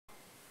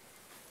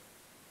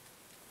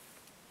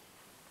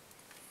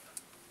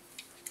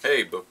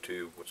Hey,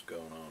 BookTube, what's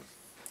going on?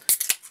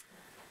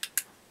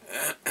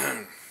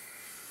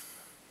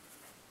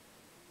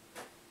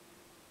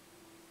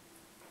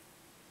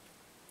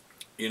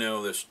 You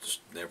know, this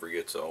just never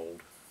gets old.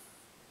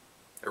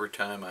 Every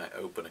time I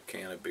open a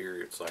can of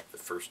beer, it's like the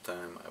first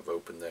time I've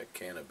opened that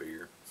can of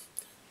beer.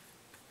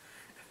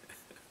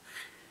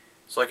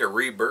 It's like a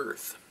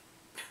rebirth.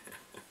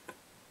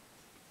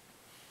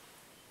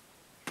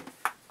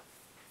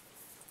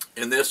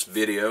 In this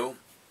video,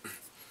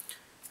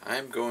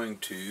 I'm going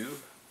to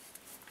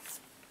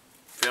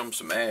film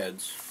some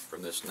ads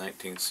from this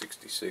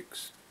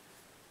 1966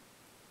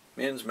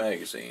 men's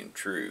magazine,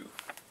 True.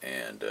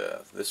 And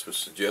this was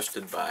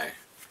suggested by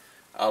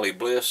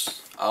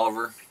Bliss,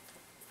 Oliver.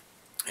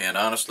 And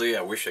honestly,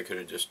 I wish I could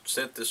have just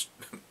sent this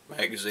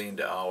magazine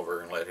to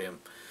Oliver and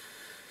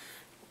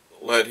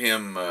let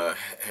him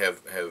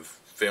have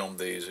filmed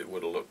these. It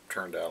would have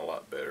turned out a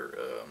lot better.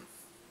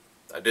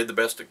 I did the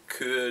best I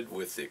could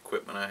with the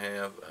equipment I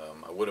have.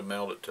 I would have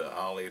mailed it to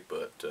Ollie,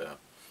 but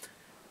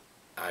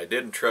I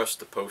didn't trust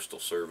the postal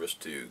service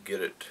to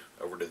get it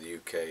over to the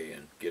UK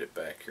and get it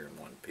back here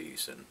in one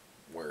piece, and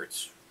where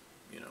it's,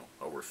 you know,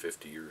 over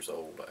 50 years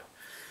old. I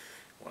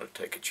want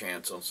to take a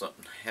chance on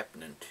something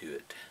happening to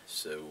it.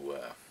 So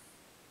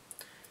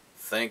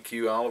thank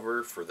you,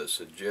 Oliver, for the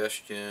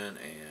suggestion,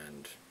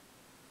 and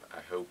I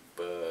hope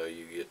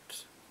you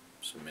get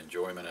some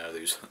enjoyment out of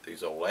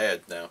these old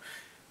ads. Now,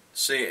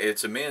 see,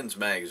 it's a men's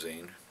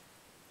magazine,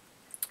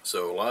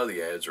 so a lot of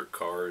the ads are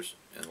cars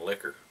and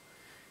liquor,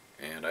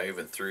 and I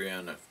even threw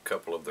in a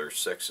couple of their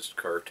sexist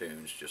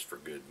cartoons just for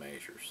good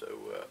measure.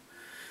 So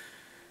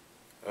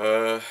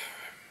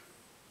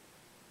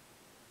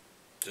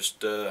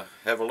just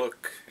have a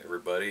look,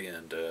 everybody.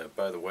 And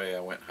by the way, I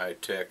went high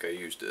tech. I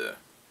used a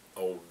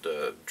old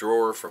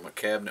drawer from a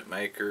cabinet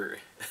maker,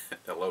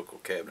 a local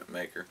cabinet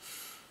maker,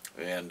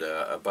 and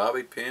a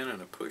bobby pin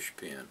and a push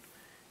pin,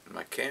 and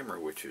my camera,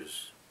 which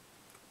is,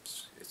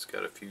 it's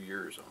got a few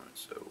years on it.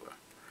 So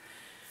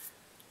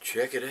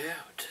check it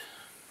out.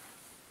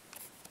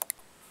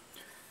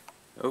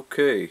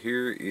 Okay,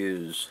 here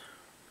is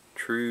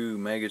True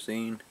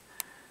magazine.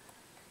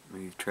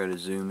 Let me try to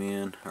zoom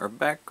in. Our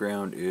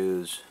background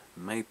is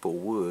maple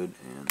wood,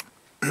 and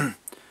I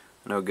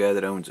know a guy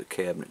that owns a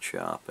cabinet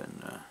shop,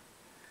 and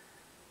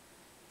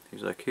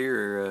he's like,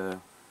 here,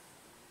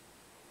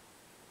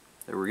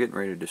 they were getting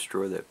ready to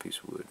destroy that piece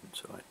of wood, and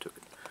so I took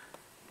it.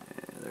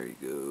 And there you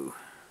go.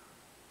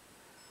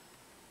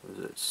 What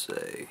does that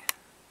say?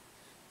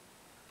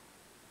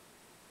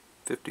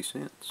 50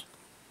 cents.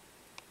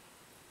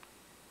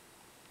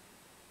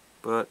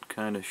 But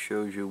kind of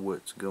shows you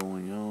what's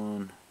going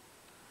on.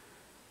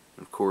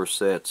 Of course,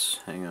 that's,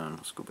 hang on,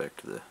 let's go back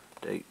to the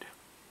date.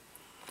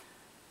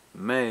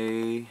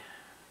 May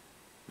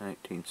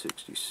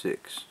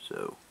 1966.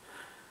 So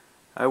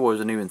I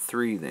wasn't even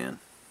 3 then.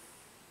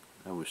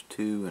 I was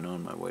 2 and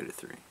on my way to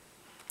 3.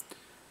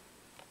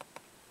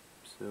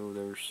 So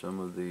there's some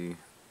of the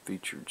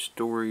featured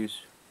stories.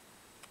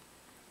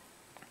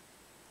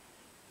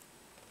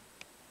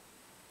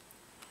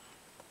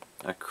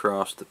 I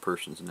crossed the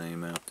person's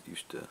name out that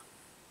used to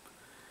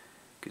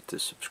get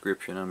this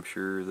subscription. I'm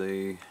sure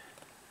they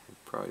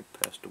probably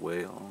passed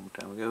away a long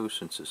time ago,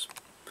 since this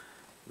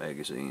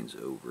magazine's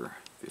over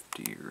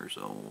 50 years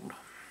old.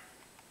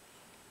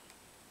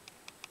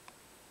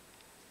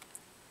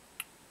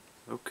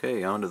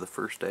 Okay, on to the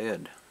first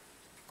ad.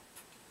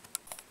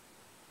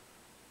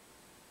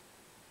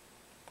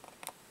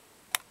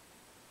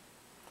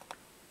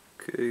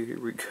 Okay, here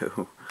we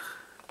go.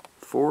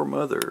 For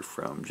Mother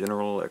from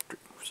General Electric.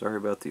 Sorry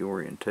about the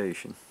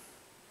orientation,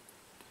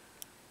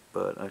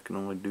 but I can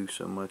only do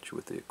so much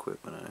with the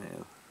equipment I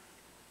have.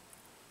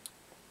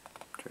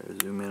 Try to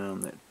zoom in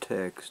on that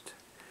text.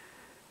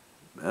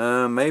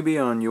 Maybe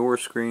on your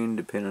screen,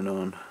 depending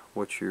on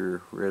what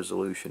your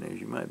resolution is,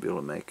 you might be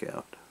able to make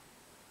out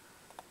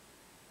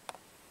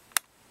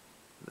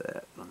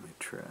that. Let me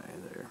try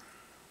there.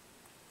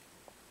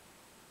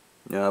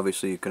 Now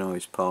obviously you can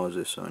always pause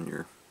this on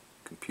your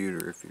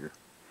computer if you're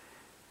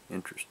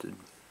interested.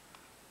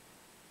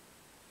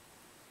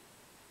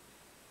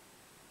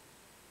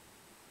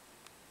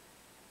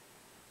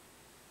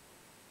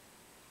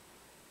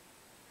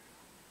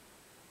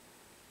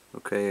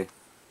 Okay.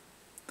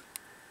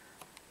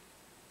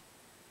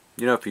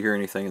 You know, if you hear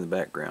anything in the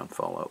background,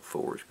 Fallout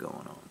 4 is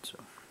going on. So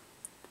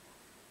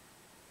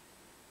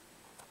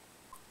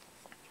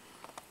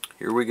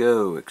here we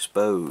go.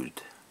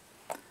 Exposed.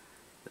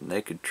 The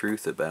naked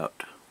truth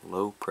about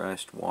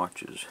low-priced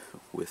watches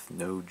with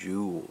no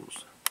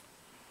jewels.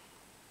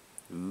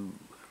 Ooh.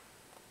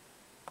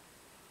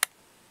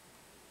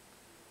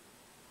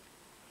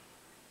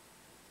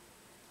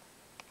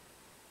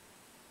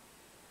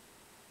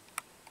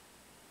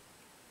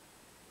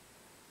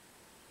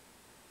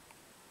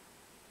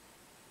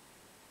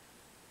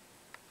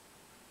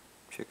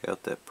 Check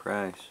out that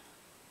price.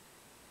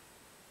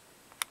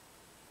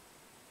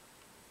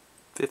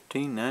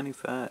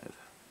 $15.95.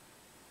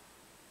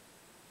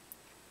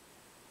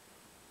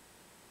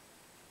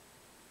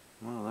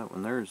 Well, that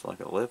one there is like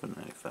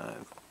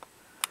 $11.95.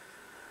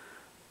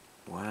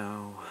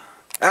 Wow.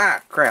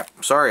 Ah,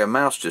 crap. Sorry, a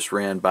mouse just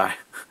ran by.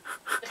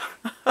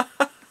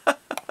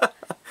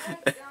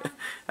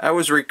 I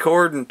was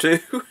recording too.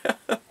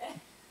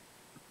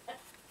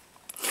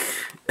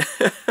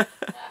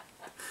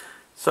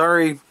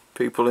 Sorry,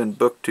 people in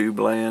booktube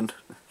land.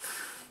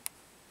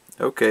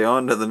 Okay,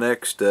 on to the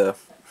next,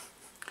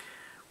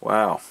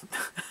 wow.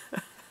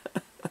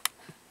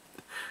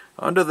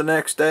 On to the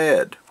next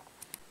ad.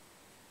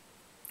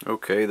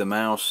 Okay, the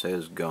mouse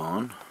has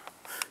gone.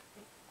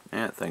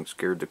 That thing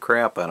scared the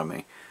crap out of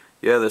me.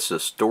 Yeah, this is a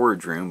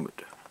storage room,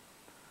 but I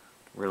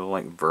really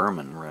like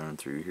vermin running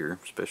through here,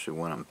 especially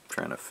when I'm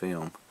trying to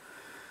film.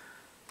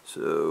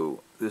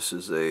 So, this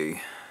is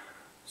a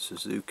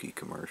Suzuki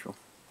commercial.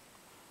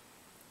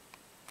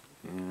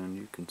 And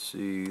you can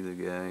see the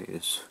guy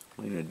is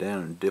leaning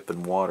down and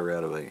dipping water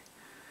out of a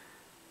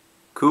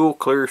cool,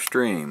 clear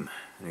stream.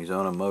 And he's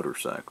on a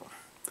motorcycle.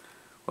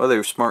 Well, they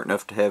were smart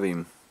enough to have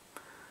him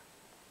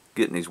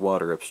getting his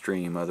water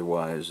upstream,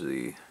 otherwise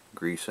the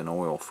grease and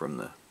oil from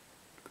the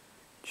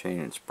chain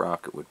and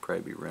sprocket would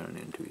probably be running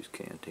into his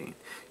canteen.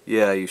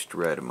 Yeah, I used to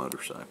ride a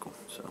motorcycle,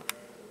 so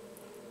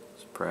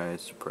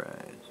surprise,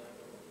 surprise.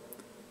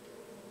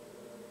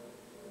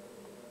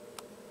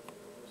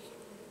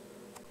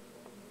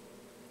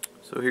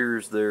 So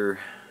here's their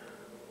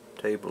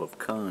table of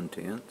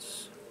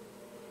contents,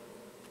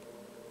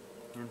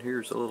 and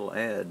here's a little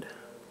ad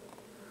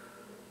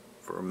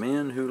for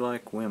men who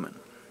like women.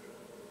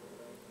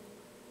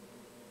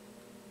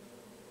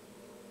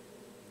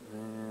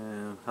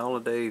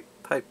 Holiday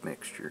pipe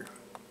mixture.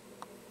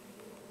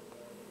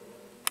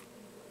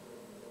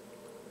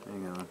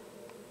 Hang on.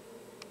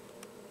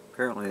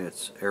 Apparently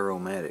it's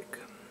aromatic.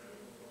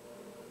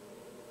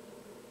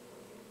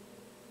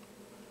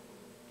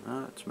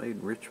 It's made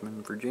in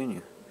Richmond,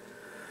 Virginia.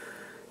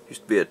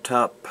 Used to be a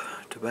top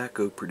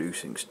tobacco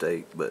producing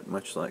state, but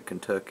much like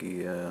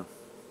Kentucky, not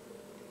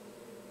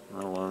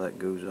a lot of that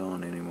goes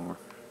on anymore.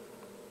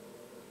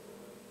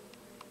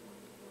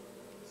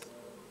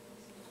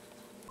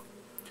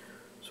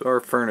 So our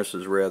furnace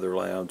is rather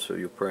loud, so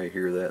you'll probably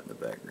hear that in the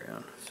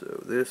background.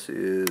 So this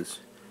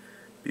is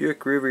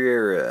Buick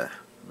Riviera,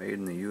 made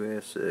in the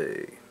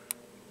USA.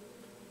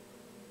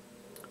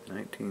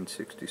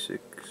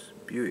 1966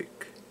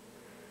 Buick.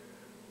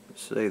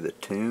 Let's say the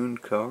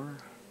tuned car.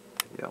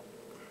 Yep.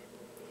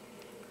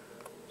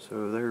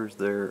 So there's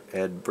their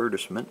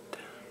advertisement.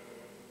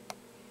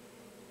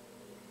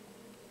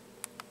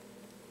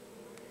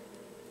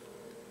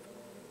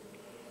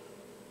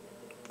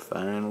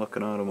 Fine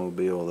looking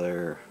automobile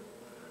there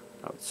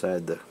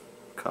outside the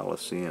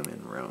Colosseum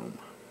in Rome.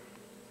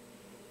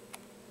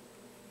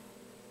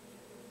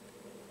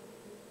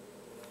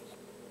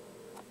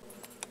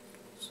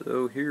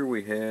 So here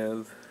we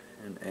have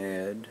an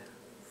ad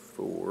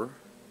for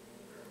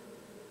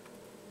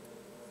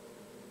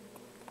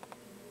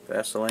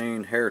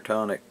Vaseline Hair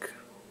Tonic.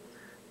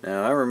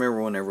 Now I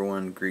remember when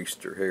everyone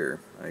greased their hair.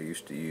 I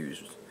used to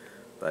use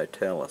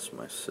Vitalis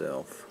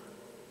myself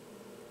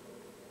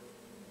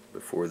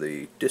before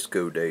the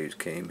disco days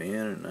came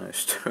in, and I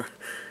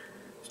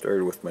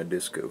started with my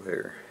disco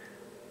hair.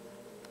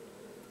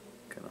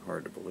 Kind of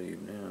hard to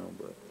believe now,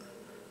 but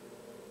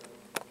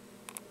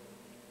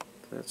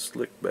that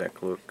slick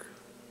back look,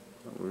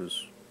 that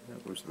was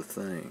the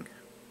thing.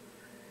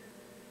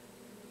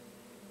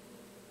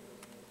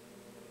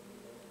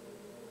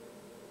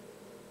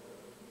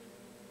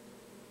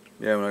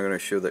 Yeah, I'm not going to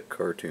show that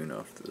cartoon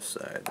off to the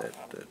side.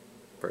 That'd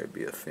probably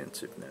be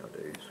offensive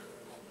nowadays.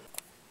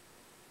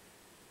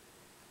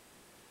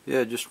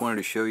 Yeah, I just wanted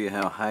to show you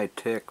how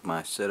high-tech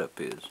my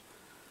setup is.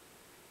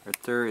 Right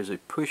there is a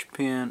push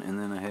pin, and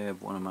then I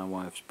have one of my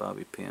wife's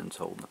bobby pins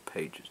holding the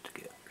pages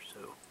together.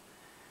 So,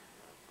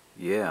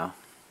 yeah.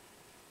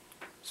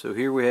 So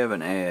here we have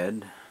an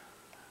ad.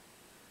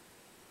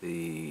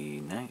 The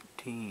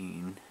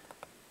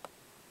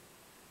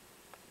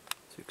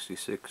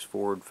 1966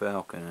 Ford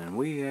Falcon, and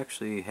we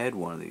actually had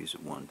one of these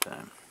at one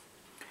time.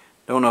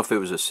 Don't know if it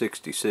was a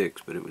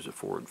 66, but it was a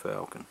Ford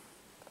Falcon.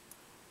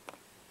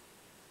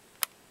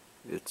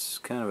 It's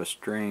kind of a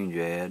strange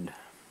ad.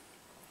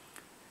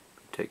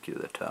 Take you to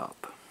the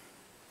top.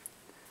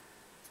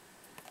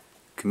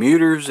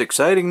 Commuters,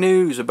 exciting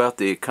news about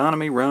the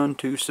economy run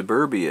to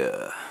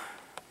suburbia.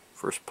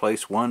 First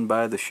place won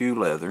by the shoe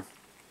leather.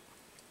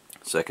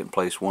 Second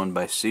place won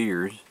by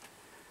Sears.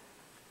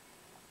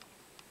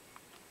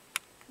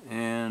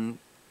 And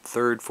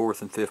third,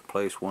 fourth, and fifth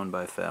place won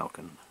by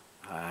Falcon.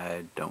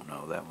 I don't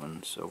know, that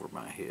one's over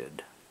my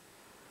head.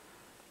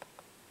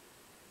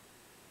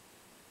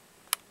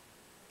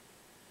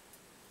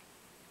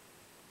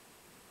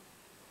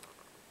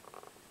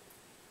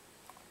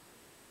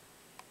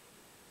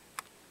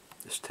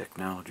 This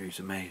technology is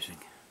amazing.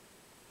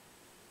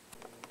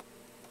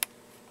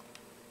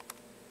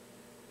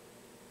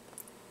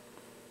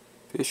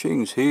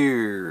 Fishing's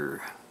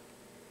here.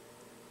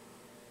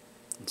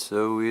 And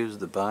so is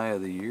the buy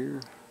of the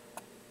year.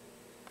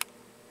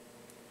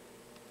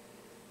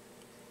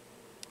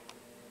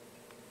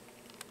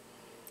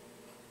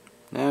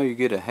 Now you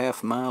get a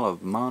half mile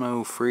of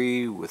mono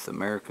free with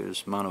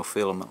America's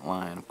monofilament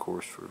line, of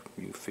course, for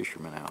you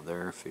fishermen out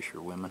there,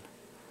 fisherwomen.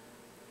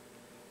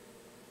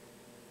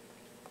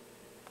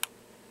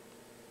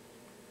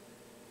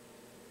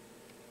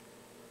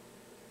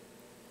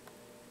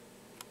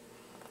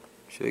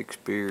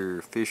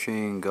 Shakespeare,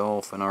 fishing,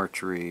 golf, and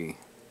archery.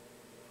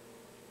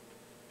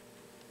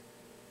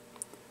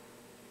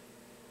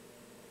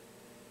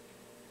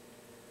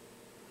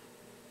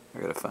 I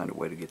gotta find a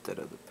way to get that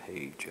other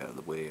page out of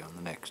the way on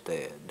the next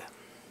ad.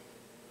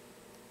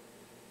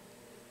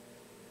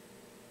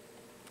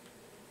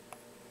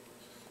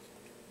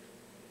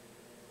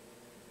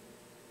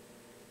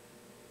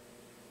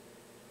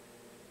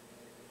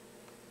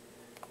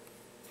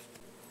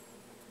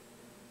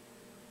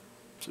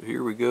 So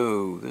here we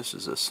go. This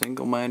is a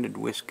single-minded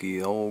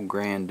whiskey, Old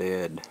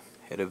Granddad,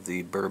 head of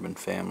the bourbon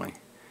family.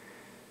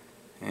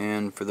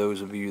 And for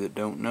those of you that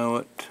don't know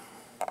it,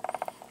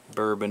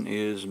 bourbon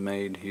is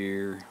made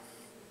here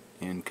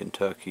in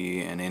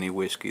Kentucky, and any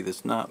whiskey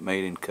that's not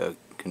made in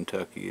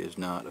Kentucky is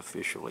not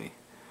officially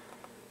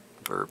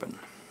bourbon.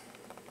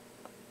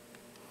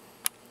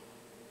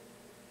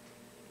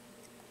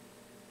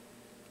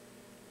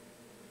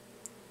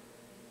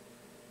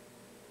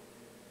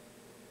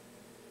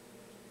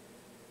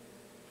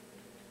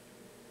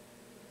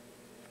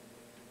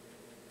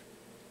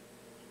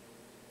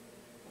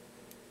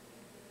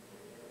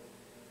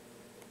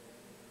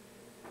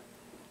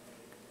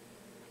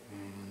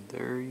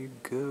 There you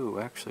go.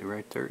 Actually,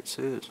 right there it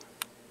says.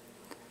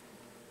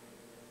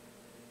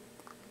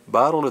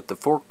 Bottled at the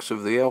Forks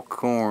of the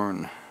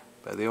Elkhorn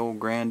by the Old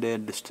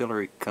Granddad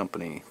Distillery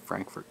Company,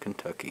 Frankfort,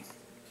 Kentucky.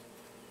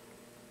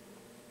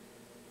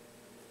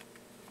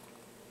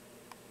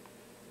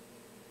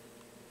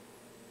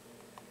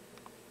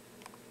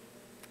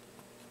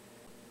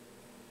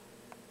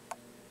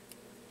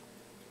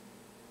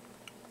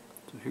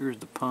 So here's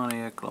the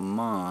Pontiac Le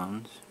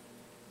Mans.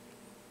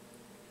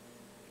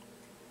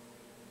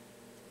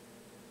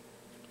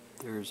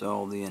 There's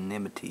all the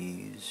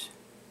anemones.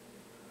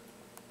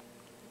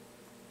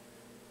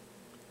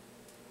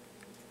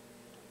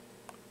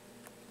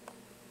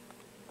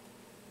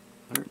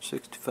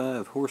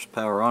 .165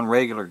 horsepower on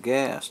regular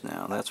gas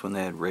now. That's when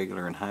they had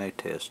regular and high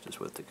test is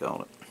what they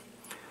call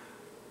it.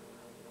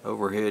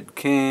 Overhead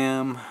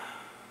cam.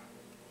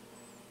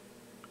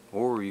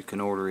 Or you can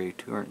order a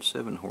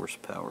 207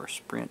 horsepower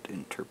Sprint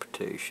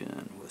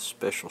interpretation with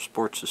special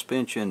sport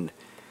suspension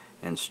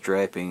and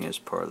strapping as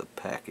part of the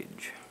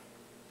package.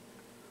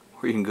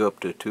 Or you can go up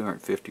to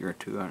 250 or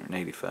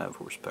 285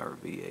 horsepower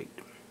V8.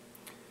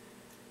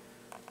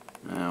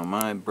 Now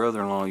my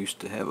brother-in-law used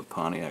to have a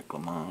Pontiac Le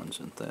Mans,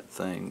 and that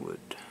thing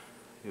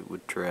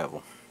would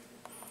travel.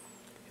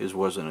 His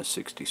wasn't a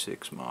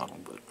 66 model,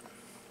 but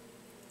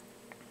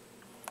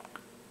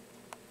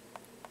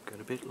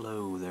got a bit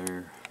low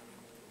there.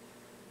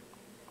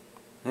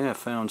 Yeah, I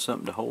found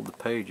something to hold the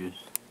pages.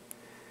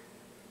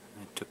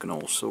 I took an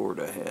old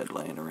sword I had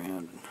laying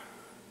around and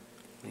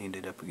leaned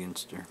it up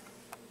against her.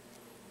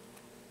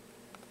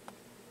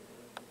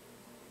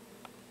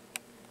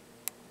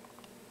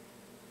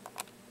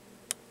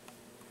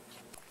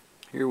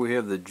 Here we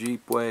have the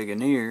Jeep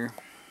Wagoneer,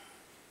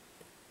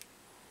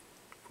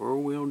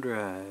 4-wheel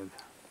drive.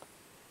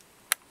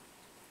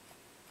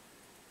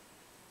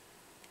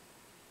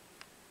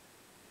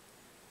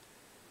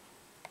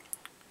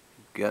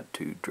 You've got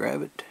to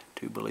drive it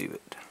to believe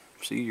it.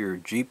 See your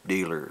Jeep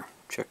dealer.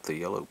 Check the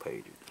yellow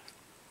pages.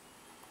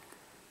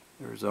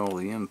 There's all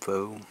the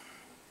info.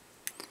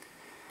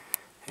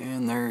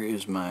 And there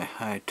is my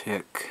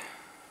high-tech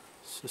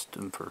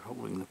system for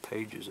holding the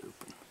pages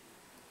open.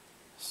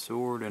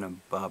 Sword and a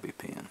bobby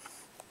pin.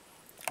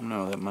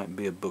 No, that might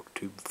be a book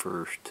tube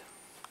first.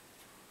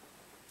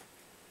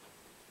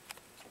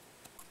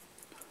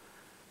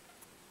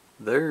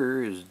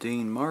 There is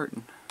Dean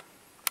Martin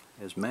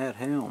as Matt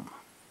Helm.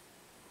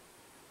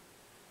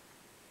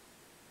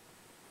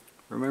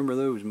 Remember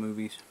those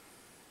movies?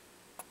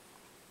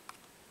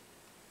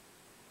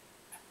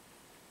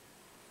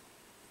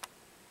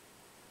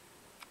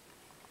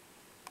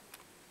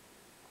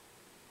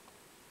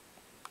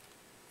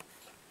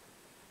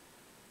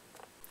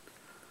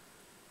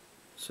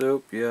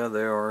 So, yeah,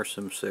 there are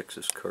some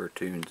sexist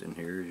cartoons in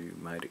here, as you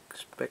might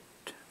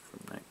expect, from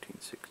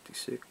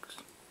 1966.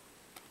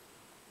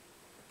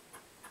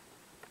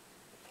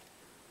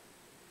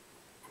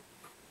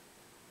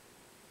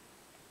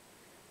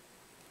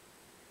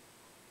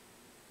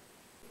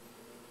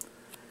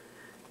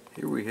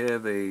 Here we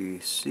have a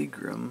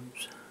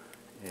Seagram's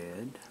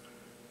ad.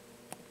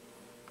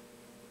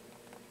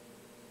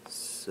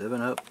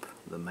 7-Up,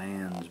 the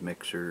man's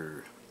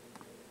mixer.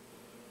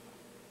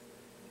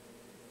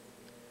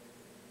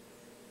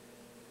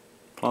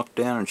 Plunk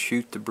down and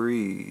shoot the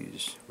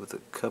breeze with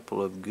a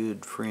couple of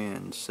good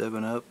friends.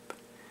 7-Up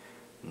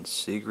and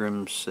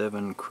Seagram's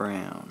 7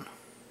 Crown.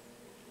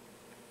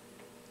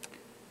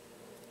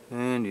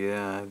 And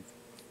yeah,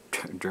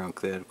 I've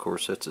drunk that. Of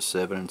course, that's a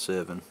 7 and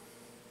 7.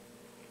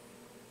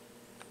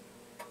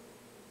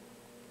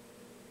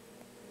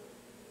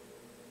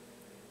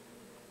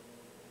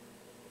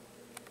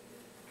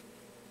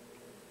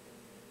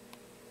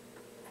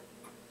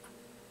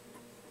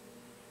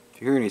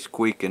 If you hear any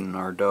squeaking,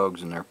 our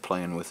dog's in there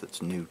playing with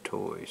its new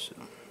toy. So.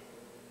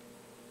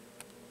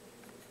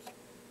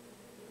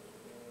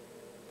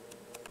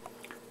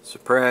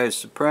 Surprise,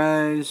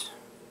 surprise,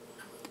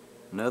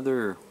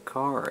 another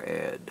car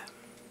ad.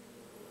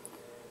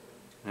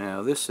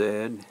 Now this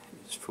ad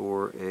is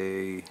for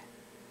a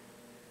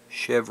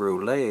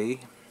Chevrolet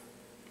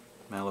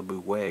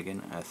Malibu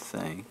wagon, I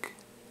think.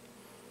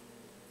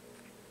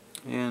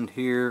 And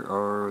here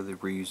are the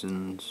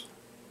reasons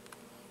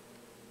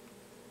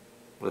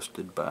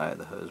listed by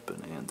the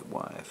husband and the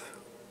wife.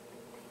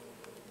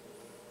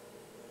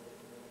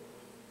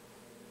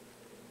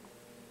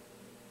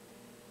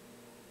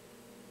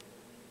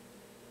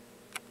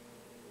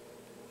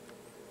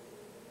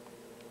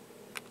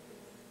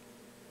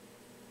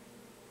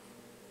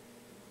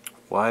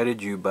 Why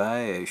did you buy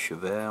a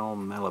Chevelle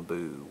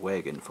Malibu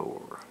wagon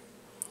for?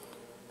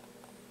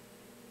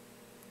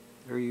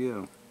 There you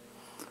go.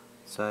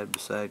 Side by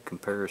side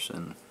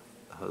comparison,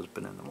 the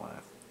husband and the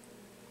wife.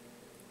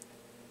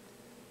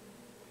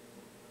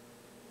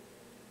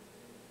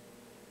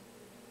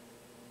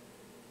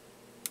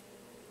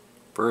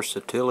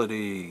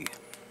 Versatility.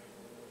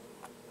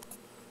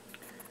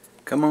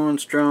 Come on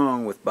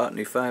strong with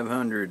Botany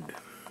 500.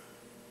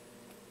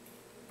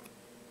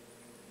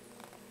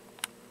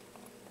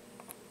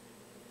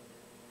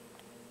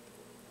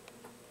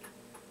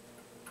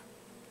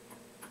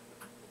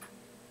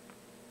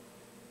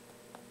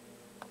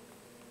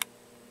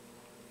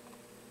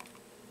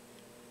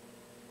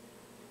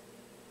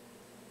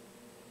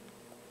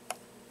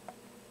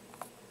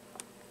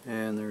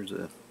 And there's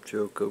a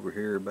joke over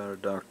here about a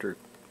doctor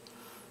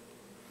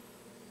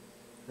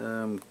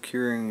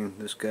curing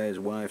this guy's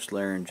wife's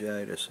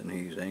laryngitis, and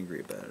he's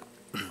angry about it.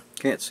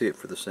 Can't see it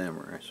for the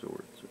samurai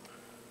sword. So.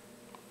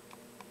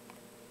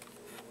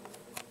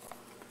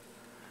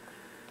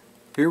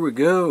 Here we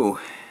go.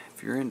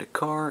 If you're into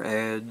car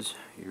ads,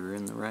 you're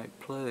in the right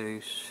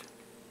place.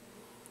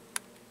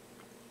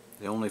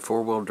 The only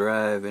four-wheel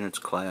drive in its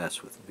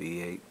class with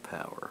V8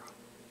 power.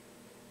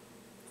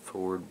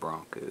 Ford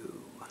Bronco.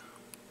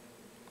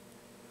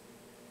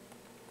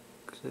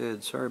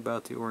 Said, sorry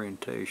about the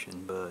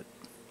orientation, but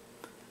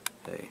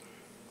hey.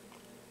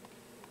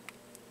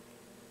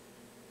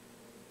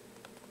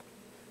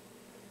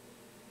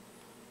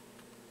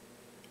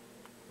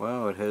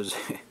 Wow, it has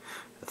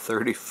a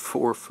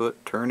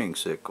 34-foot turning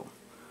sickle,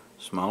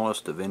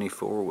 smallest of any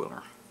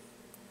four-wheeler.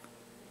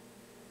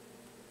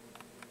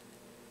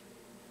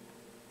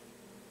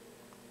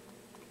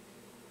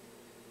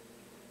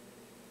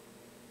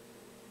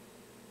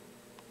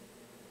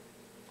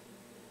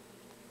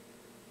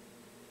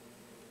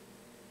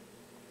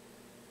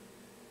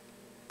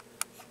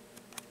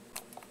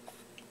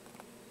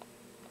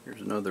 Here's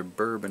another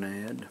bourbon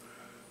ad.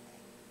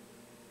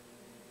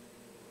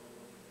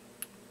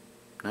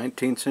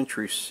 19th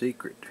Century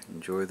Secret.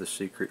 Enjoy the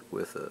secret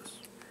with us.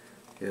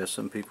 Yeah,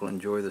 some people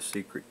enjoy the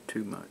secret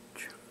too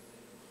much.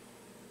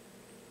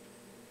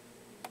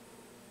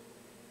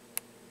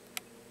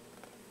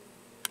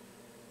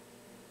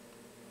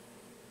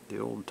 The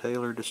Old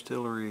Taylor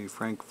Distillery,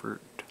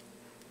 Frankfort,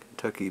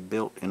 Kentucky,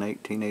 built in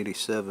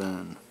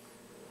 1887.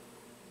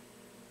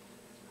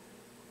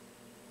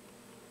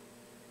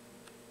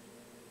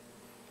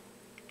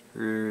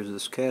 Here's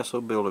this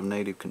castle built of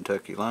native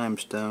Kentucky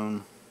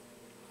limestone.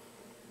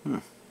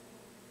 The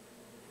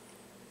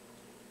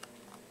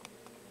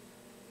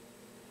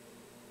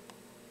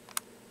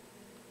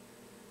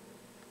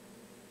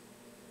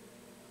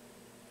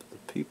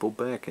people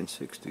back in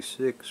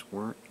 '66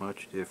 weren't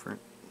much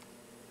different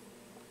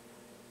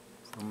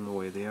from the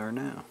way they are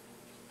now.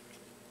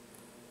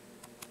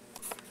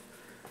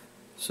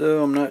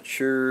 So I'm not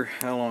sure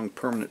how long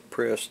permanent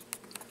pressed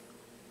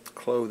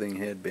clothing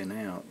had been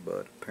out,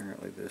 but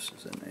apparently this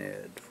is an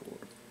ad for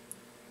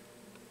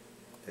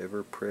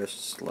ever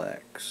pressed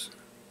slacks.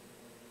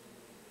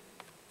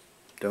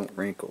 Don't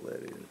wrinkle,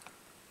 that is.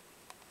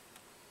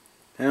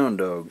 Hound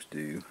dogs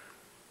do.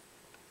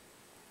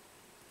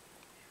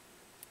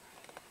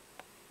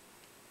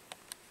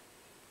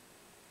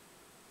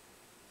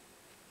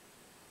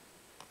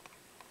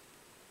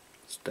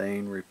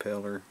 Stain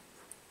repeller.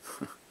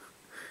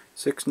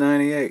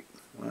 $6.98.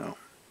 Wow.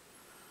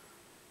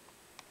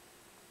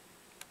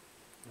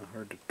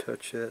 Hard to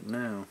touch that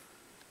now.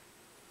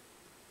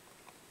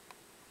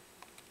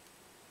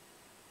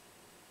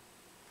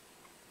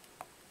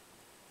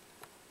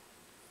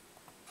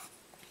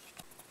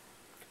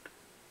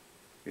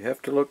 You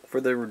have to look for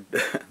the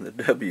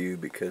W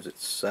because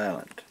it's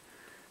silent.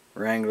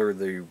 Wrangler,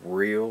 the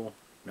real,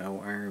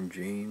 no iron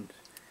jeans.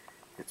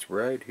 It's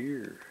right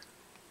here.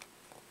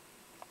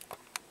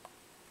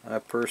 I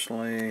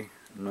personally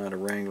am not a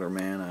Wrangler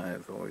man.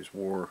 I've always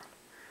wore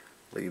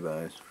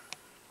Levi's.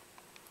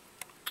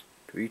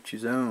 To each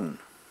his own.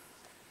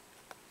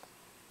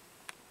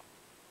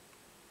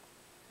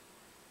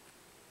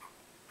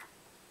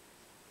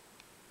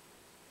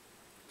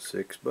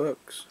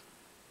 $6.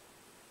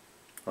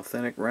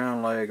 Authentic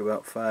round leg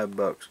about $5.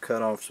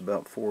 Cutoffs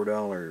about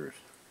 $4.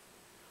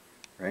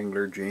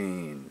 Wrangler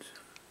jeans.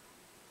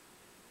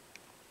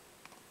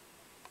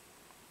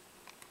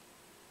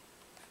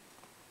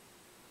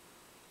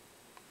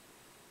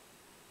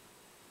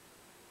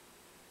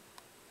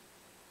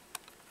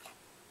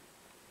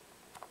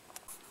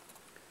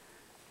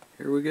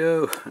 Here we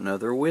go,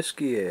 another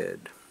whiskey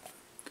ad.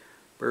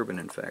 Bourbon,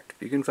 in fact.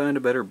 If you can find a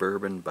better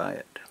bourbon, buy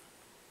it.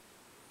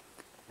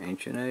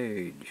 Ancient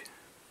Age.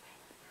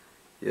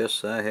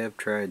 Yes, I have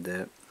tried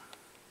that.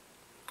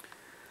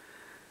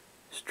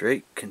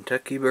 Straight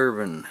Kentucky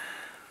bourbon.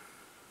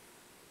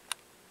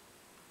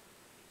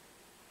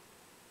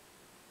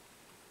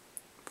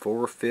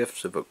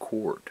 4/5 of a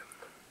quart.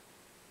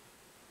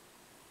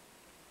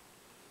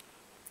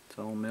 It's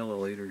all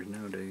milliliters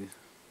nowadays.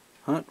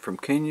 Hunt from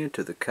Kenya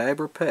to the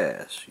Khyber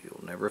Pass.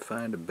 You'll never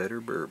find a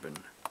better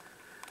bourbon.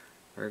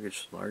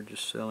 America's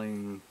largest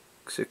selling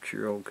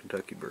 6-year-old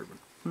Kentucky bourbon.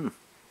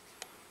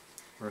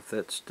 Or if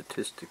that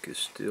statistic is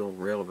still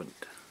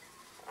relevant.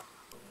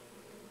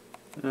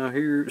 Now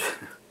here's,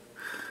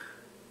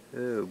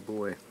 oh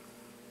boy.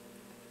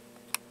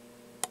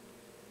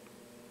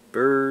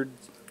 Bird,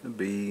 a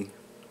bee,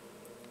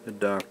 a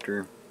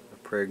doctor, a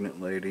pregnant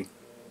lady,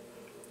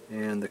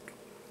 and the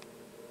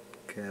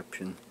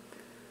caption.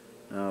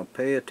 Now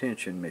pay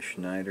attention, Miss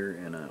Schneider,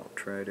 and I'll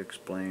try to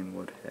explain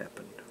what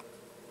happened.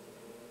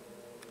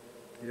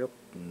 Yep,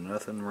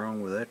 nothing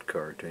wrong with that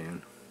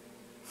cartoon.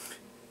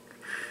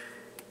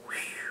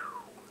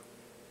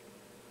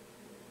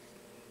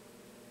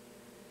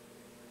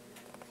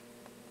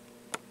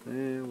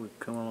 Yeah, we've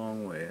come a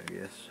long way, I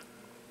guess.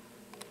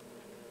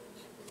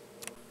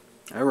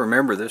 I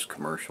remember this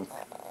commercial.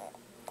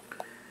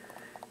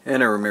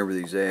 And I remember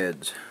these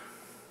ads.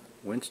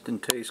 Winston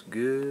tastes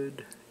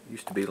good.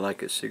 Used to be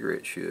like a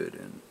cigarette should.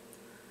 And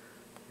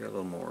got a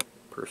little more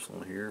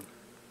personal here.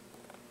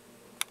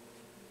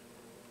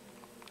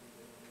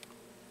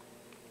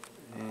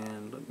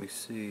 And let me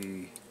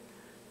see.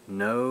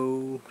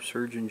 No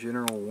Surgeon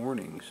General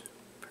warnings,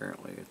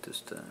 apparently, at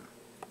this time.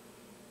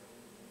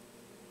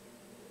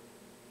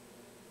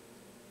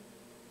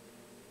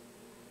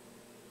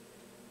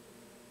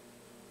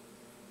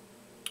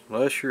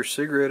 Unless your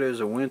cigarette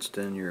is a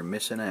Winston, you're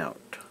missing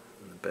out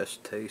on the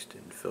best taste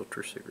in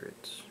filter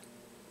cigarettes.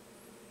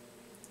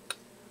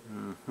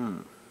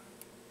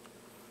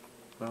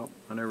 Well,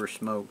 I never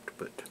smoked,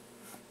 but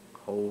a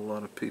whole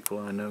lot of people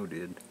I know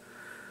did.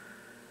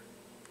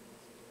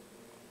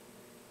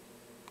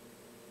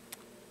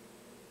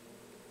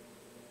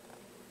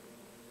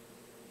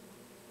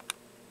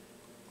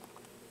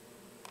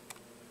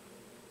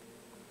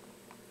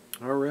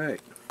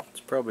 Alright,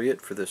 that's probably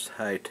it for this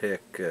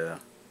high-tech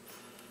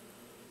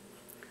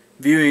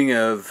viewing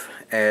of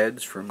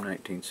ads from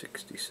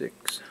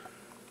 1966.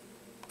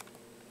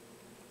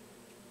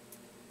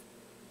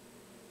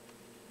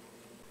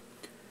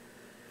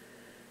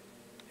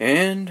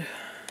 And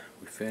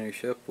we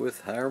finish up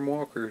with Hiram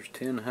Walker's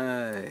 10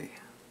 High.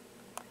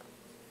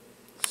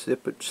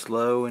 Sip it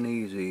slow and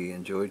easy.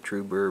 Enjoy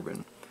true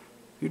bourbon.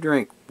 If you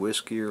drink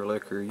whiskey or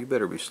liquor, you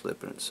better be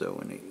slipping it slow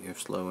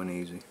and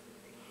easy.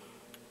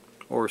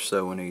 Or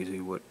so and easy,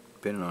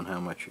 depending on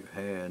how much you've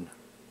had.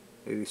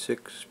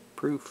 86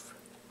 proof.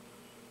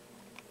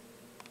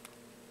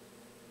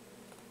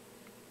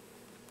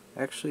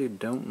 Actually,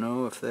 don't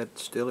know if that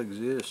still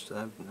exists.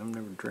 I've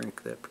never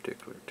drank that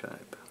particular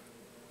type.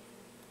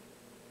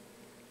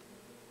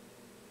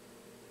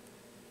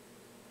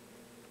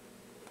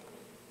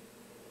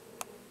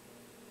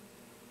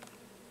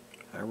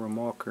 Hiram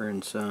Walker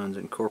and Sons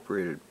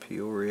Incorporated,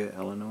 Peoria,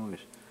 Illinois.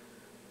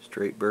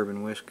 Straight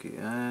bourbon whiskey.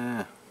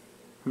 It's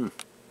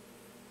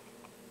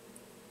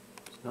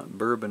not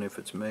bourbon if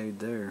it's made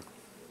there.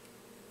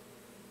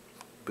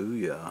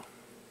 Booyah.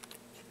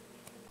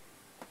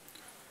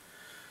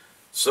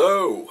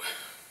 So,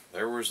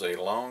 there was a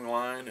long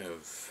line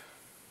of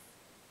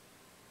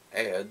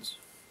ads,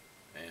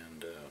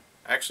 and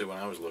actually when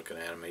I was looking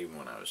at them, even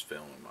when I was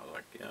filming them, I was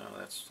like, yeah,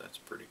 that's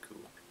pretty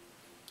cool.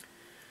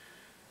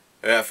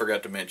 Yeah, I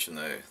forgot to mention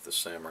the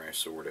samurai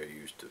sword I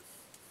used to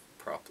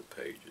prop the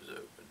pages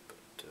open,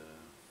 but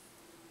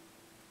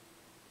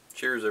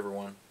cheers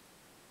everyone.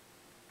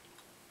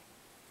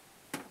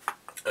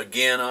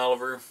 Again,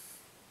 Oliver,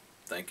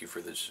 thank you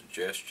for the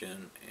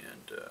suggestion,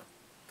 and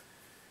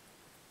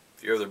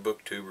if your other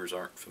booktubers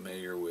aren't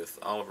familiar with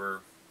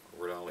Oliver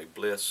or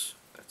Bliss,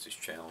 that's his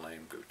channel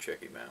name, go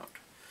check him out.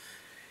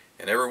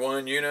 And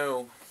everyone, you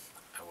know,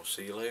 I will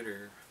see you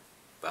later.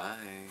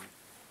 Bye.